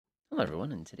Hello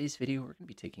everyone, in today's video we're going to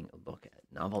be taking a look at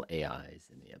novel AIs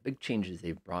and the big changes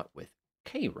they've brought with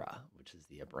Kayra, which is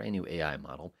the brand new AI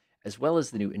model, as well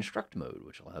as the new Instruct mode,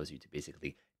 which allows you to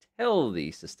basically tell the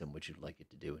system what you'd like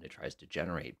it to do, and it tries to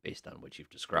generate based on what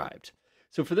you've described.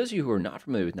 So for those of you who are not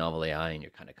familiar with novel AI and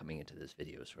you're kind of coming into this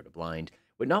video sort of blind,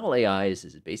 what novel AI is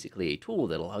basically a tool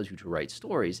that allows you to write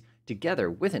stories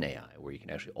together with an AI, where you can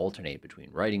actually alternate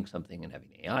between writing something and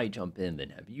having AI jump in, then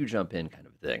have you jump in, kind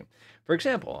of thing. For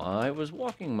example, I was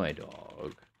walking my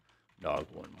dog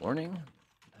one morning.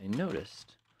 I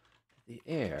noticed that the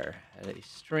air had a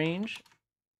strange,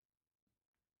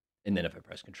 and then if I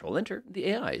press Control Enter, the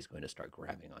AI is going to start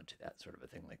grabbing onto that, sort of a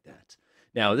thing like that.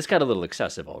 Now, this got a little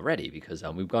excessive already because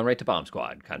we've gone right to Bomb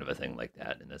Squad, kind of a thing like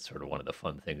that, and that's sort of one of the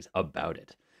fun things about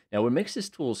it. Now, what makes this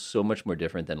tool so much more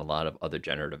different than a lot of other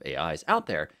generative AIs out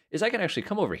there is I can actually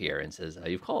come over here and says,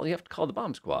 you have to call the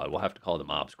Bomb Squad. We'll have to call the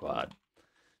Mob Squad.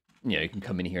 You can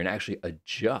come in here and actually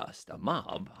adjust a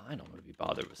mob. I don't want to be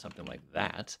bothered with something like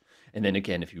that. And then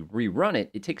again, if you rerun it,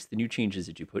 it takes the new changes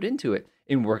that you put into it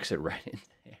and works it right in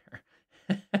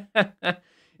there.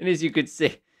 And as you could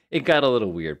see, it got a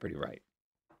little weird pretty right.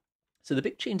 So the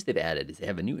big change they've added is they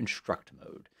have a new Instruct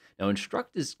mode. Now,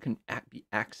 Instruct can be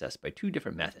accessed by two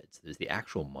different methods. There's the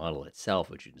actual model itself,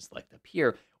 which you can select up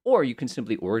here, or you can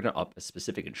simply order up a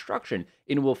specific instruction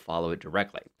and it will follow it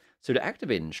directly. So to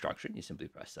activate an instruction, you simply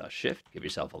press Shift, give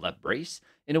yourself a left brace,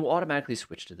 and it will automatically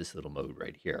switch to this little mode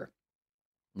right here.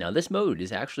 Now, this mode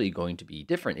is actually going to be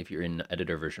different if you're in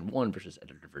editor version 1 versus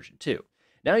editor version 2.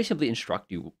 Now you simply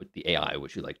instruct you with the AI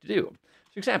what you'd like to do.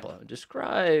 For example,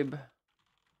 describe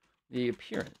the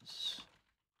appearance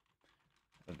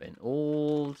of an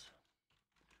old,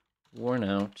 worn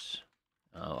out,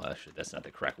 oh, actually, that's not the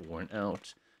correct worn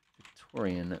out,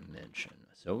 Victorian mansion.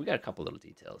 So we got a couple little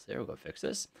details there. We'll go fix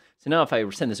this. So now if I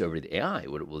send this over to the AI,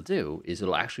 what it will do is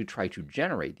it'll actually try to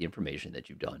generate the information that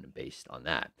you've done based on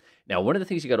that. Now, one of the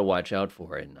things you got to watch out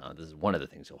for, and this is one of the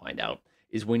things you'll find out,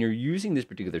 is when you're using this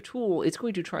particular tool, it's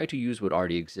going to try to use what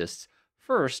already exists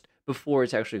first before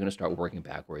it's actually going to start working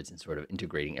backwards and sort of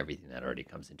integrating everything that already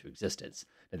comes into existence.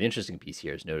 Now, the interesting piece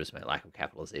here is notice my lack of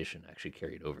capitalization actually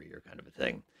carried over here, kind of a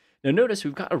thing. Now notice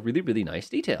we've got a really, really nice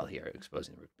detail here.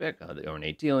 Exposing the root pick, the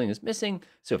ornate dealing is missing.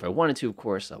 So if I wanted to, of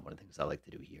course, one of the things I like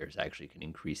to do here is I actually can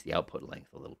increase the output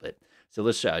length a little bit. So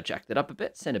let's jack that up a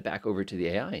bit, send it back over to the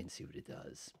AI and see what it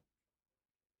does.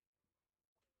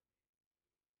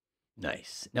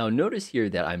 Nice. Now notice here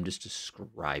that I'm just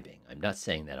describing. I'm not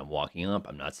saying that I'm walking up.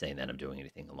 I'm not saying that I'm doing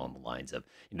anything along the lines of,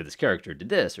 this character did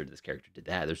this or this character did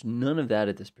that. There's none of that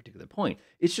at this particular point.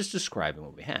 It's just describing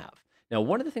what we have. Now,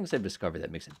 one of the things I've discovered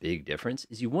that makes a big difference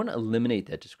is you want to eliminate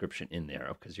that description in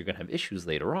there because you're going to have issues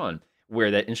later on where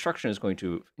that instruction is going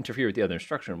to interfere with the other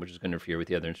instruction, which is going to interfere with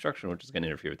the other instruction, which is going to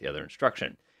interfere with the other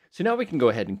instruction. So now we can go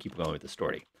ahead and keep going with the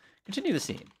story. Continue the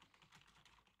scene.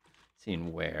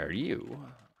 Scene where you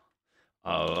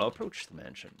approach the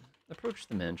mansion. Approach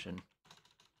the mansion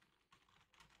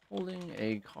holding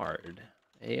a card.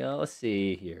 Let's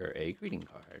see here, a greeting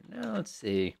card. Now let's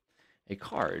see. A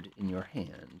card in your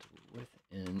hand with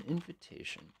an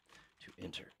invitation to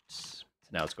enter. So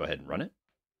now let's go ahead and run it.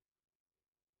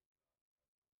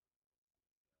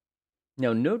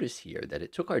 Now notice here that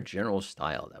it took our general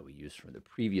style that we used from the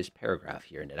previous paragraph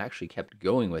here, and it actually kept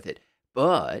going with it,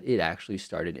 but it actually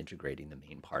started integrating the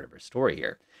main part of our story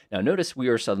here. Now notice we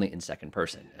are suddenly in second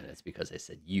person, and it's because I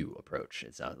said you approach.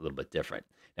 It's a little bit different.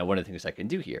 Now one of the things I can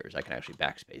do here is I can actually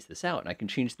backspace this out, and I can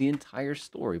change the entire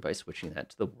story by switching that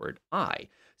to the word I.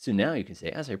 So now you can say,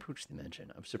 as I approached the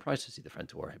mansion, I was surprised to see the front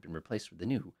door had been replaced with a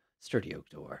new, sturdy oak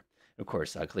door. And of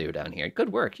course, Cleo down here,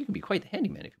 good work. You can be quite the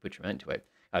handyman if you put your mind to it.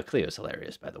 Cleo's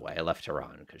hilarious, by the way. I left her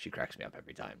on because she cracks me up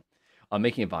every time.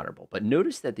 Making it vulnerable. But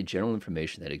notice that the general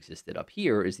information that existed up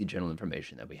here is the general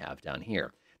information that we have down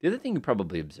here. The other thing you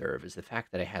probably observe is the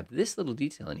fact that I have this little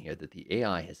detail in here that the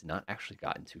AI has not actually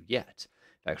gotten to yet.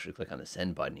 If I actually click on the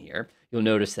send button here, you'll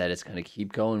notice that it's going to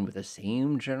keep going with the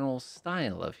same general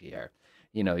style of here.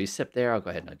 You sit there, I'll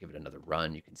go ahead and I'll give it another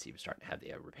run. You can see we're starting to have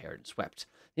the repaired and swept.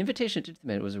 The invitation to the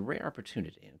man was a rare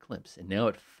opportunity and a glimpse, and now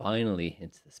it finally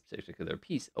hints this particular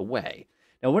piece away.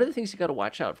 Now, one of the things you got to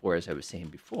watch out for, as I was saying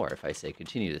before, if I say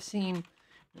continue the scene,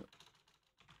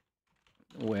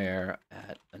 where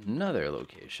at another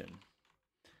location,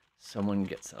 someone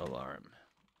gets an alarm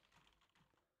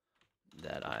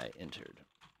that I entered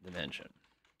the mansion,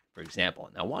 for example.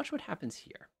 Now, watch what happens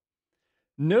here.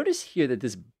 Notice here that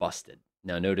this busted.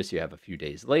 Now, notice you have a few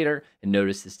days later, and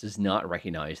notice this does not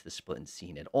recognize the split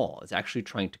scene at all. It's actually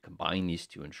trying to combine these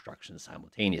two instructions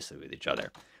simultaneously with each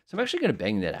other. So I'm actually going to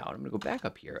bang that out. I'm going to go back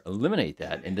up here, eliminate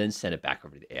that, and then send it back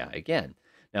over to the AI again.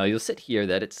 Now you'll sit here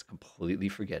that it's completely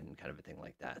forgotten kind of a thing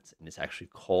like that, and it's actually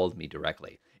called me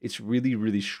directly. It's really,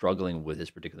 really struggling with this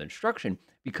particular instruction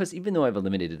because even though I've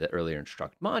eliminated the earlier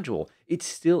instruct module, it's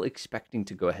still expecting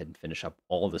to go ahead and finish up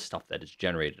all the stuff that is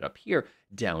generated up here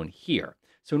down here.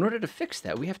 So in order to fix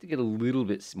that, we have to get a little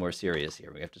bit more serious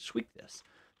here. We have to tweak this.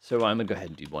 So I'm going to go ahead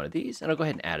and do one of these, and I'll go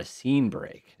ahead and add a scene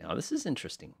break. Now, this is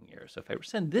interesting here. So if I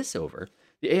send this over,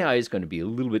 the AI is going to be a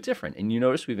little bit different. And you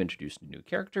notice we've introduced a new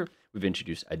character. We've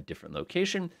introduced a different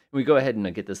location. And we go ahead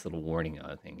and get this little warning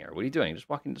thing here. What are you doing? Just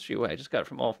walking the street away. I just got it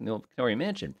from the old Victorian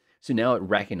mansion. So now it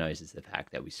recognizes the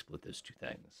fact that we split those two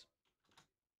things.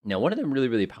 Now, one of the really,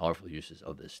 really powerful uses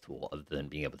of this tool, other than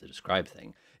being able to describe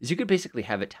things, is you could basically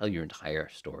have it tell your entire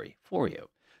story for you.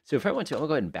 So if I want to, I'm going to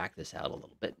go ahead and back this out a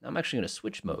little bit. I'm actually going to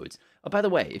switch modes. Oh, by the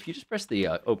way, if you just press the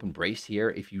open brace here,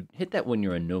 if you hit that when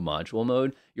you're in no module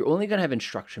mode, you're only going to have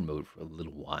instruction mode for a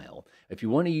little while. If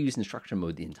you want to use instruction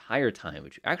mode the entire time,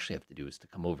 what you actually have to do is to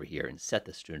come over here and set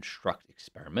this to instruct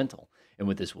experimental. And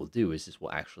what this will do is this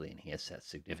will actually enhance that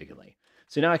significantly.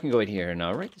 So now I can go in here and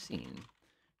write the scene.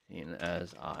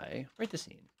 As I write the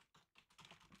scene,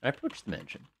 I approach the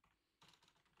mansion.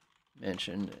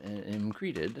 And am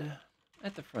greeted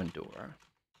at the front door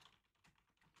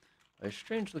by a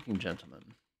strange-looking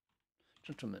gentleman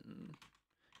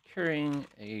carrying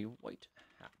a white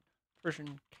hat,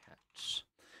 Persian cat.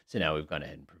 So now we've gone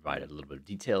ahead and provided a little bit of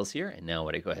details here, and now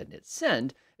when I go ahead and hit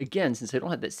send, again, since I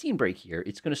don't have that scene break here,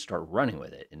 it's going to start running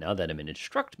with it. And now that I'm in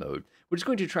instruct mode, what it's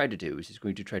going to try to do is it's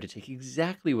going to try to take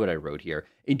exactly what I wrote here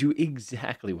and do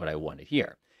exactly what I wanted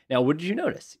here. Now, what did you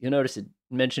notice? You'll notice it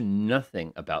mentioned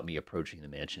nothing about me approaching the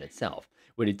mansion itself.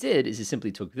 What it did is it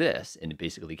simply took this and it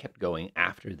basically kept going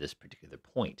after this particular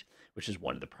point, which is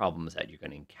one of the problems that you're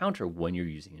going to encounter when you're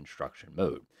using instruction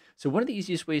mode. So one of the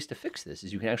easiest ways to fix this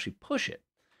is you can actually push it.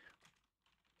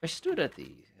 I stood at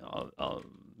the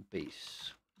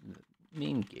base, the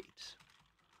main gate,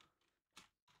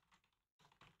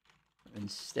 and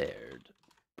stared.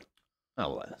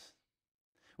 Oh,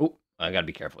 I gotta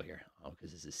be careful here.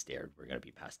 Because this is stared. We're gonna be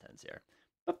past tense here.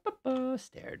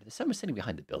 Stared. The sun was sitting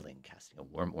behind the building, casting a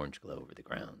warm orange glow over the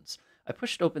grounds. I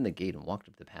pushed open the gate and walked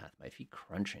up the path, my feet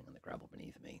crunching on the gravel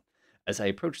beneath me. As I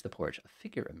approached the porch, a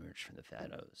figure emerged from the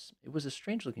shadows. It was a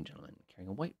strange-looking gentleman carrying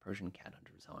a white Persian cat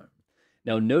under his arm.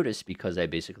 Now notice, because I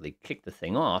basically kicked the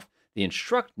thing off, the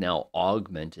instruct now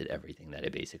augmented everything that I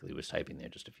basically was typing there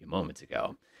just a few moments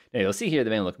ago. Now you'll see here the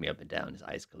man looking me up and down, his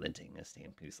eyes glinting, a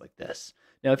stamp piece like this.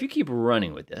 Now if you keep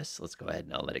running with this, let's go ahead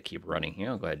and I'll let it keep running here.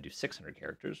 I'll go ahead and do 600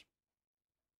 characters.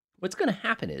 What's going to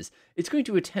happen is it's going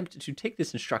to attempt to take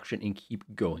this instruction and keep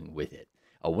going with it.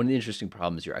 One of the interesting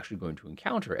problems you're actually going to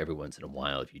encounter every once in a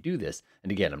while if you do this,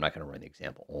 and again, I'm not going to run the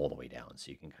example all the way down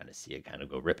so you can kind of see it kind of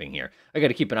go ripping here. I got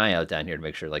to keep an eye out down here to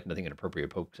make sure like nothing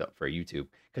inappropriate pokes up for YouTube,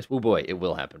 because oh boy, it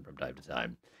will happen from time to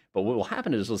time. But what will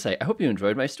happen is it'll say, I hope you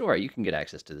enjoyed my story. You can get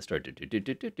access to the story,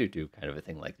 kind of a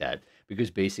thing like that, because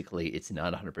basically it's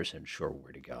not 100% sure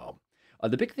where to go.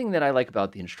 The big thing that I like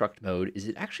about the instruct mode is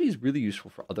it actually is really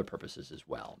useful for other purposes as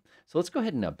well. So let's go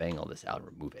ahead and now bang all this out and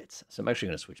remove it. So I'm actually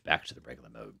going to switch back to the regular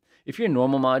mode. If you're in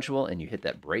normal module and you hit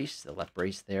that brace, the left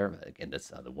brace there, again, that's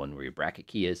the one where your bracket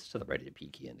key is, to the right of the P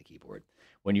key on the keyboard.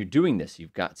 When you're doing this,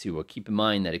 you've got to keep in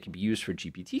mind that it can be used for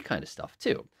GPT kind of stuff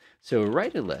too. So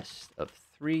write a list of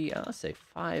 3, let's say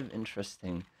 5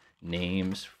 interesting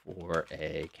names for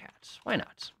a cat. Why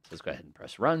not? So let's go ahead and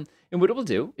press run. And what it will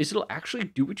do is it'll actually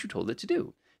do what you told it to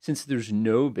do. Since there's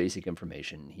no basic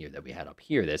information here that we had up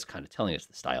here that's kind of telling us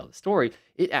the style of the story,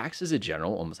 it acts as a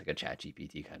general, almost like a chat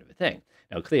GPT kind of a thing.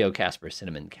 Now, Cleo, Casper,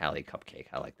 Cinnamon, Callie, Cupcake,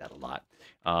 I like that a lot.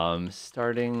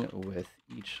 Starting with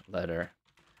each letter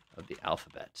of the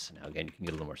alphabet. Now, again, you can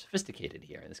get a little more sophisticated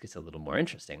here, and this gets a little more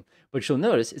interesting. But you'll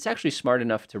notice it's actually smart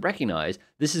enough to recognize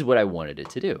this is what I wanted it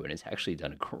to do, and it's actually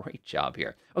done a great job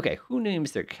here. Okay, who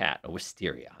names their cat a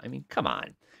wisteria? I mean, come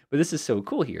on. But this is so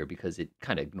cool here because it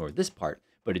kind of ignored this part,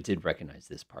 but it did recognize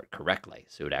this part correctly,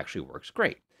 so it actually works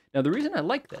great. Now, the reason I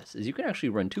like this is you can actually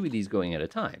run 2 of these going at a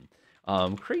time.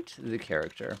 Create the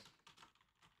character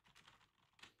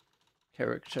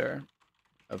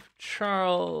of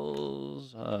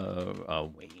Charles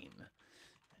Wayne,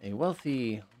 a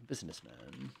wealthy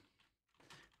businessman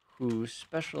who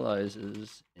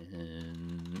specializes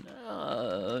in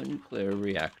nuclear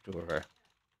reactor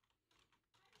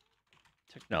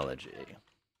technology.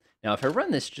 Now, if I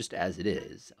run this just as it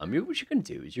is, what you're going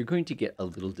to do is you're going to get a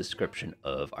little description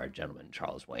of our gentleman,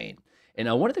 Charles Wayne. And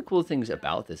now one of the cool things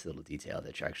about this little detail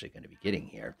that you're actually going to be getting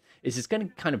here is it's going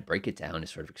to kind of break it down and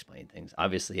sort of explain things.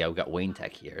 Obviously, I've got Wayne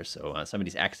Tech here, so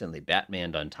somebody's accidentally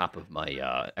Batmaned on top of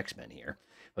my X-Men here.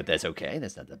 But that's okay.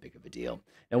 That's not that big of a deal.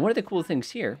 Now, one of the cool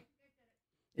things here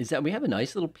is that we have a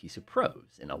nice little piece of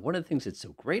prose. And one of the things that's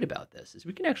so great about this is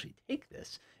we can actually take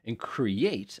this and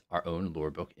create our own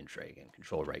lore book entry. Again,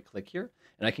 control right click here,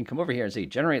 and I can come over here and say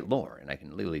generate lore, and I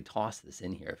can literally toss this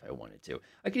in here if I wanted to.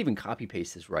 I could even copy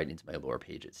paste this right into my lore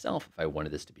page itself if I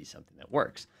wanted this to be something that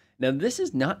works. Now, this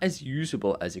is not as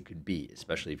usable as it could be,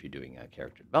 especially if you're doing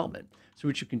character development. So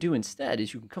what you can do instead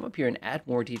is you can come up here and add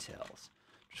more details.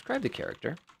 Describe the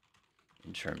character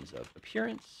in terms of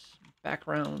appearance,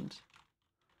 background,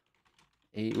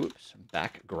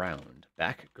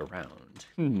 background,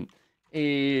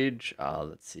 age,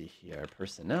 let's see here,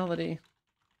 personality.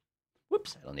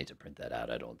 Whoops, I don't need to print that out,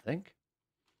 I don't think.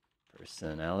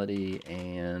 Personality,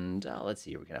 and let's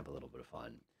see here, we can have a little bit of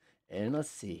fun. And let's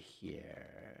see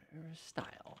here,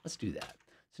 style, let's do that.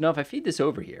 So now if I feed this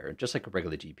over here, just like a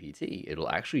regular GPT, it'll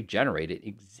actually generate it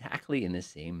exactly in the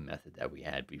same method that we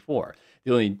had before.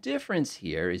 The only difference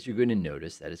here is you're going to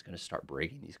notice that it's going to start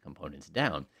breaking these components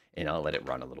down. And I'll let it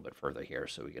run a little bit further here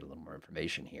so we get a little more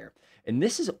information here. And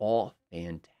this is all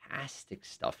fantastic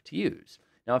stuff to use.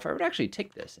 Now, if I would actually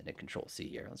take this and hit Control C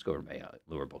here, let's go over my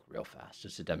lure book real fast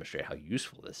just to demonstrate how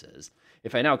useful this is.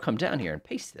 If I now come down here and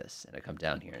paste this, and I come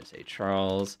down here and say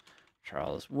Charles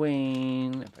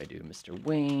Wayne, if I do Mr.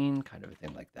 Wayne, kind of a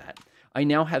thing like that, I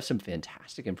now have some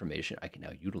fantastic information I can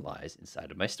now utilize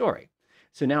inside of my story.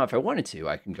 So now if I wanted to,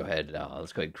 I can go ahead,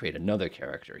 let's go ahead and create another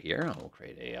character here. I'll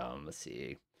create a, let's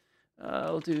see,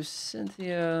 we'll do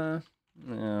Cynthia,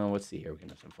 let's see here, we can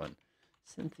have some fun.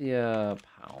 Cynthia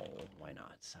Powell, why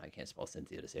not? I can't spell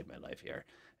Cynthia to save my life here.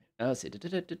 Let's see,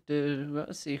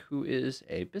 let's see who is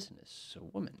a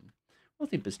businesswoman,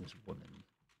 wealthy businesswoman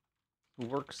who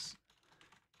works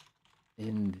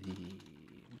in the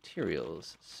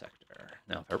materials sector.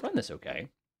 Now, if I run this okay,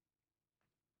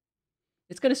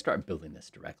 it's going to start building this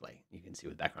directly. You can see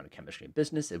with background in chemistry and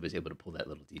business, it was able to pull that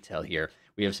little detail here.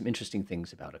 We have some interesting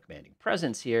things about a commanding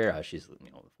presence here. She's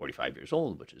 45 years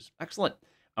old, which is excellent.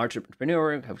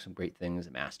 Entrepreneur, have some great things,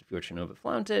 amassed a fortune over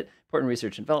flaunted, important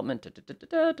research and development,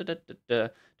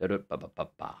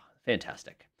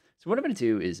 fantastic. So what I'm going to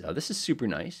do is, this is super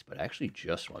nice, but I actually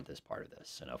just want this part of this.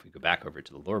 So now if we go back over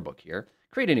to the lore book here,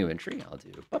 create a new entry, I'll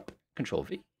do Control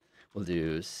V. We'll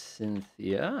do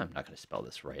Cynthia, I'm not going to spell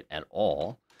this right at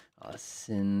all,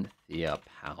 Cynthia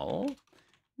Powell,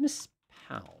 Miss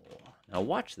Powell. Now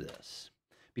watch this.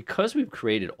 Because we've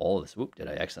created all this, whoop, did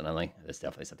I accidentally? That's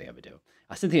definitely something I would do.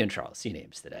 Cynthia and Charles, C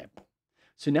names today.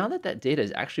 So now that that data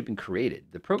has actually been created,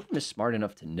 the program is smart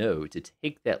enough to know to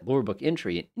take that lore book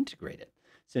entry and integrate it.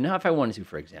 So now if I wanted to,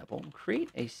 for example, create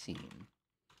a scene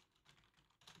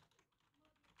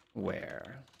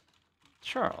where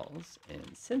Charles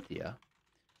and Cynthia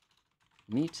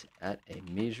meet at a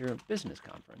major business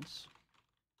conference,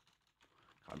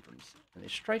 and they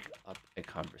strike up a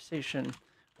conversation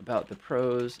about the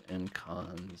pros and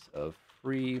cons of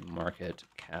free market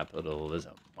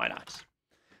capitalism. Why not?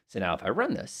 So now if I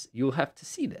run this, you'll have to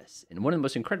see this. And one of the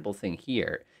most incredible thing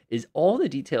here is all the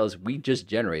details we just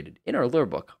generated in our lore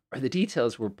book are the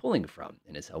details we're pulling from.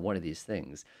 And it's one of these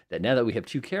things that now that we have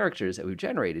two characters that we've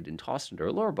generated and tossed into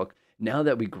our lore book, now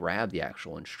that we grab the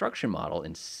actual instruction model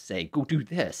and say, go do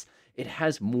this, it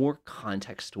has more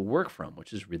context to work from,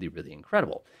 which is really, really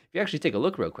incredible. If you actually take a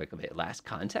look real quick at last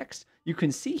context, you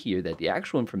can see here that the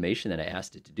actual information that I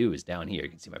asked it to do is down here. You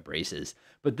can see my braces,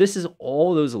 but this is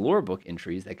all those lore book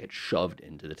entries that get shoved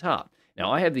into the top.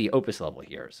 Now I have the Opus level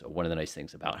here. So one of the nice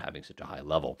things about having such a high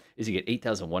level is you get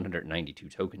 8,192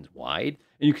 tokens wide,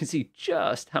 and you can see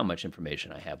just how much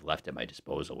information I have left at my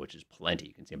disposal, which is plenty.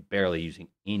 You can see I'm barely using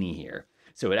any here.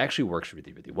 So it actually works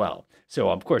really, really well. So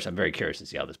of course, I'm very curious to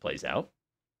see how this plays out.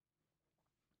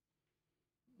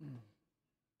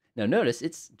 Now notice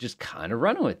it's just kind of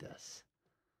running with this.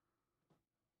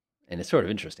 And it's sort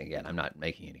of interesting. Again, I'm not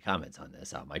making any comments on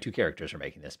this. My two characters are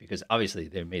making this because obviously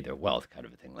they made their wealth, kind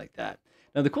of a thing like that.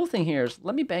 Now the cool thing here is,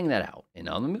 let me bang that out. And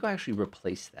let me go actually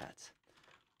replace that.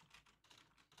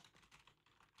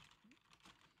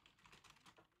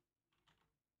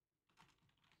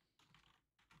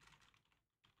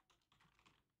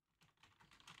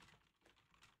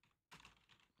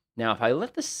 Now, if I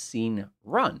let the scene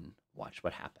run, watch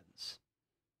what happens.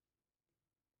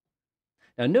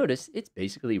 Now, notice it's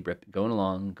basically going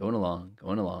along, kind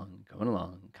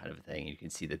of a thing. You can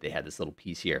see that they had this little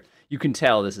piece here. You can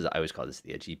tell this is, I always call this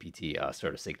the GPT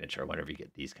sort of signature whenever you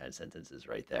get these kind of sentences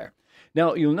right there.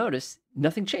 Now, you'll notice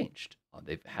nothing changed.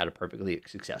 They've had a perfectly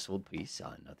successful piece.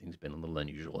 Nothing's been a little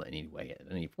unusual in any way, in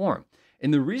any form.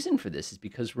 And the reason for this is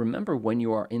because remember, when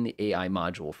you are in the AI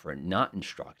module for not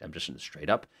instruct, I'm just going to straight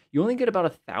up, you only get about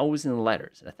 1,000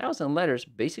 letters. And 1,000 letters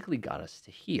basically got us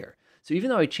to here. So even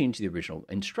though I changed the original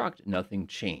instruct, nothing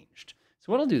changed.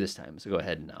 So what I'll do this time is go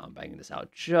ahead and bang this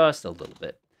out just a little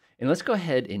bit. And let's go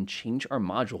ahead and change our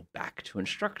module back to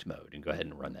instruct mode and go ahead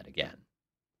and run that again.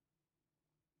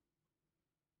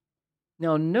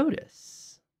 Now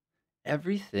notice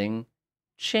everything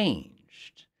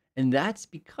changed. And that's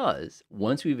because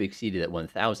once we've exceeded that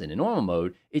 1,000 in normal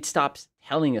mode, it stops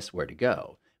telling us where to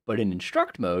go. But in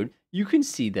instruct mode, you can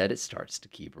see that it starts to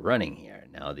keep running here.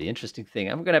 Now, the interesting thing,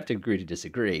 I'm going to have to agree to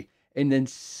disagree. And then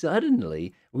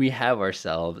suddenly we have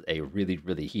ourselves a really,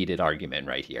 really heated argument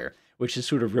right here, which is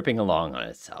sort of ripping along on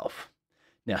itself.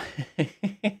 Now,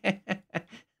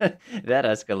 that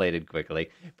escalated quickly.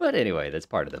 But anyway, that's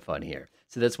part of the fun here.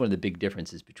 So that's one of the big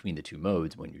differences between the two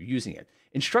modes when you're using it.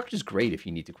 Instruct is great if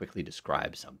you need to quickly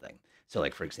describe something. So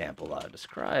like, for example,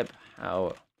 describe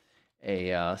how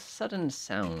a sudden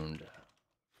sound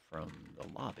from the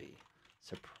lobby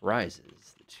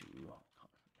surprises the two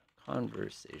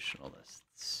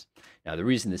conversationalists. Now, the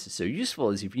reason this is so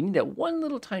useful is if you need that one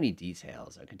little tiny detail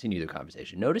as I continue the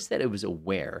conversation, notice that it was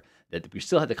aware that we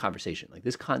still had the conversation. Like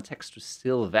this context was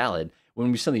still valid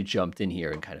when we suddenly jumped in here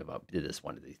and kind of did this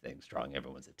one of these things, drawing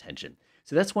everyone's attention.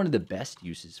 So that's one of the best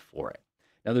uses for it.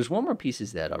 Now, there's one more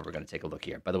pieces that we're going to take a look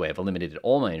here. By the way, I've eliminated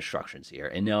all my instructions here,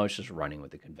 and now it's just running with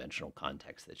the conventional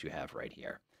context that you have right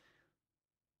here.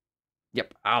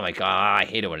 Yep. Oh my God, I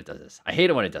hate it when it does this. I hate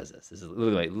it when it does this. This is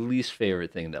literally my least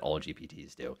favorite thing that all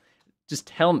GPTs do. Just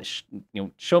tell me,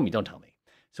 show me, don't tell me.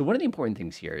 So one of the important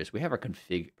things here is we have our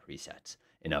config presets.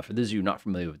 And now for those of you not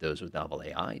familiar with those with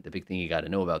NovelAI, the big thing you got to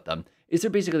know about them is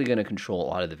they're basically going to control a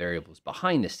lot of the variables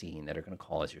behind the scene that are going to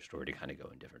cause your story to kind of go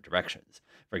in different directions.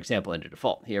 For example, under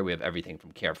default here, we have everything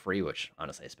from carefree, which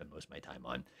honestly I spend most of my time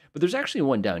on. But there's actually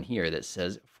one down here that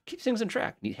says, keeps things on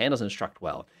track, handles instruct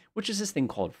well, which is this thing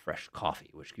called fresh coffee,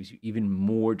 which gives you even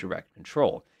more direct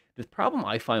control. The problem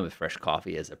I find with fresh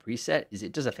coffee as a preset is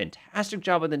it does a fantastic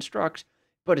job with instruct,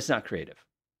 but it's not creative.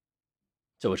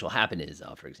 So what will happen is,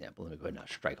 for example, let me go ahead and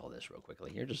strike all this real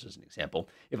quickly here, just as an example.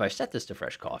 If I set this to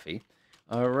fresh coffee,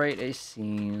 write a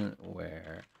scene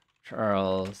where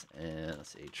Charles and,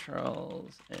 let's see,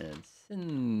 Charles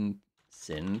and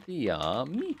Cynthia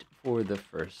meet for the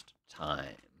first time.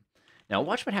 Now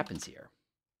watch what happens here.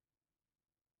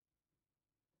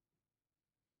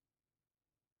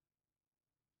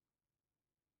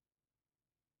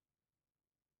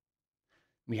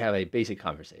 We have a basic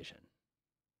conversation.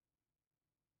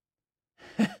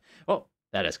 Well,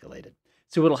 that escalated.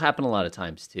 So what'll happen a lot of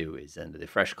times too is then the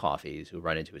fresh coffees who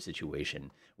run into a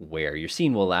situation where your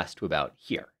scene will last to about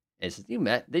here. As you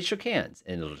met, they shook hands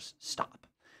and it'll just stop.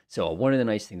 So one of the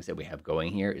nice things that we have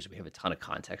going here is we have a ton of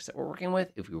context that we're working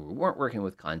with. If we weren't working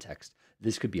with context,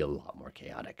 this could be a lot more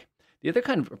chaotic. The other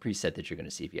kind of preset that you're going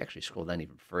to see if you actually scroll down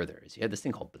even further is you have this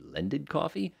thing called blended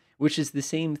coffee, which is the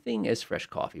same thing as fresh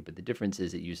coffee, but the difference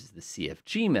is it uses the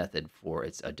CFG method for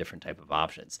its a different type of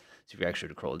options. So if you actually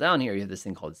scroll down here, you have this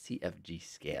thing called CFG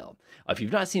scale. If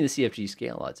you've not seen the CFG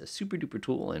scale, it's a super duper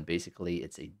tool, and basically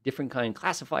it's a different kind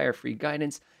classifier, free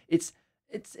guidance. It's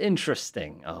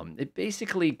interesting. It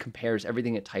basically compares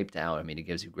everything it typed out. I mean, it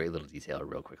gives you great little detail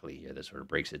real quickly here that sort of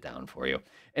breaks it down for you.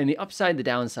 And the upside, the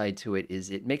downside to it is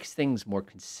it makes things more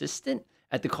consistent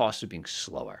at the cost of being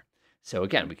slower. So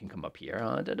again, we can come up here.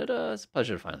 It's a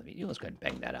pleasure to finally meet you. Let's go ahead and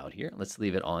bang that out here. Let's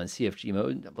leave it on CFG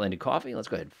mode, blended coffee. Let's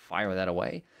go ahead and fire that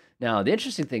away. Now, the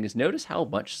interesting thing is notice how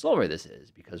much slower this is,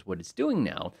 because what it's doing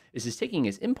now is it's taking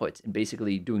its inputs and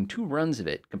basically doing 2 runs of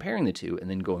it, comparing the 2, and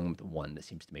then going with the one that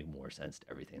seems to make more sense to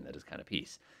everything that is kind of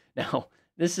piece. Now,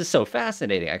 this is so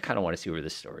fascinating. I kind of want to see where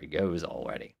this story goes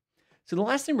already. So the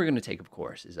last thing we're going to take, of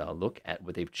course, is a look at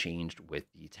what they've changed with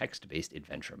the text-based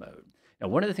adventure mode. Now,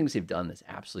 one of the things they've done that's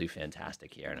absolutely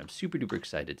fantastic here, and I'm super duper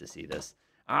excited to see this.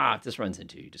 If this runs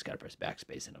into you just got to press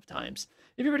backspace enough times.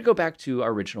 If you were to go back to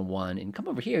our original one and come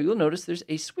over here, you'll notice there's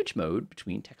a switch mode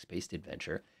between text-based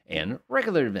adventure and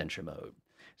regular adventure mode.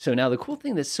 So now the cool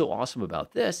thing that's so awesome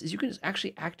about this is you can just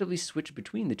actually actively switch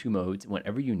between the 2 modes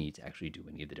whenever you need to actually do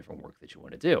any of the different work that you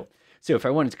want to do. So if I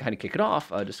wanted to kind of kick it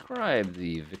off, describe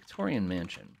the Victorian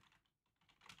mansion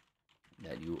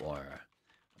that you are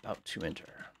about to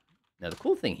enter. Now, the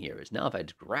cool thing here is now if I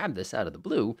just grab this out of the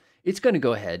blue, it's going to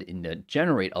go ahead and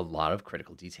generate a lot of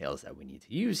critical details that we need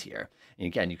to use here. And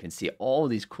again, you can see all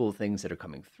of these cool things that are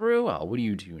coming through. What do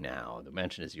you do now? The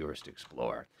mansion is yours to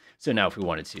explore. So now if we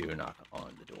wanted to knock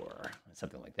on the door,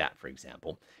 something like that, for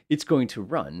example, it's going to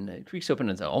run. It creaks open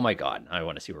and says, oh my God, I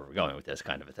want to see where we're going with this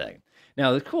kind of a thing.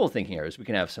 Now, the cool thing here is we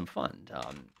can have some fun.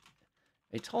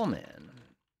 A tall man.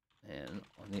 And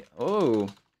on the, oh,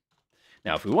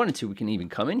 now, if we wanted to, we can even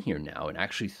come in here now and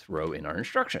actually throw in our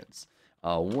instructions.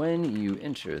 When you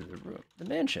enter the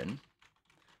mansion,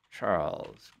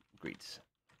 Charles greets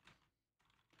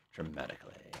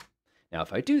dramatically. Now,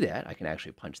 if I do that, I can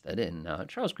actually punch that in.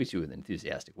 Charles greets you with an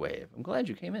enthusiastic wave. I'm glad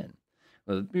you came in.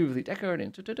 Well, beautifully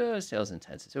decorated, sales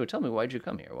intense. So tell me, why'd you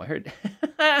come here? Well, I heard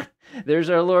there's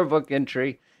our lore book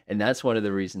entry. And that's one of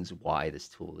the reasons why this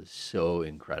tool is so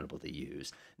incredible to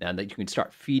use. Now that you can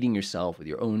start feeding yourself with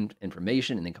your own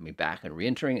information and then coming back and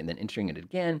re-entering and then entering it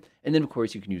again. And then, of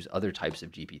course, you can use other types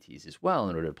of GPTs as well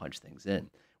in order to punch things in.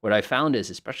 What I found is,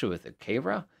 especially with the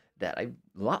Kayra, that I'm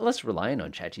a lot less reliant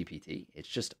on ChatGPT.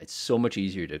 It's so much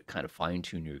easier to kind of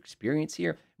fine-tune your experience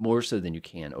here, more so than you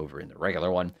can over in the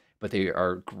regular one. But they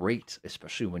are great,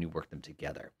 especially when you work them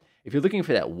together. If you're looking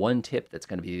for that one tip that's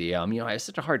going to be, I have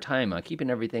such a hard time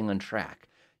keeping everything on track,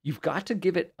 you've got to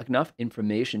give it enough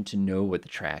information to know what the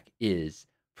track is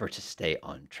for it to stay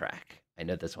on track. I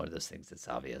know that's one of those things that's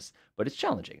obvious, but it's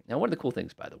challenging. Now, one of the cool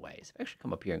things, by the way, is if I actually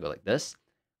come up here and go like this,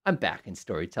 I'm back in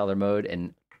storyteller mode,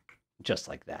 and just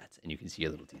like that. And you can see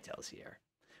your little details here.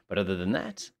 But other than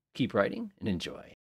that, keep writing and enjoy.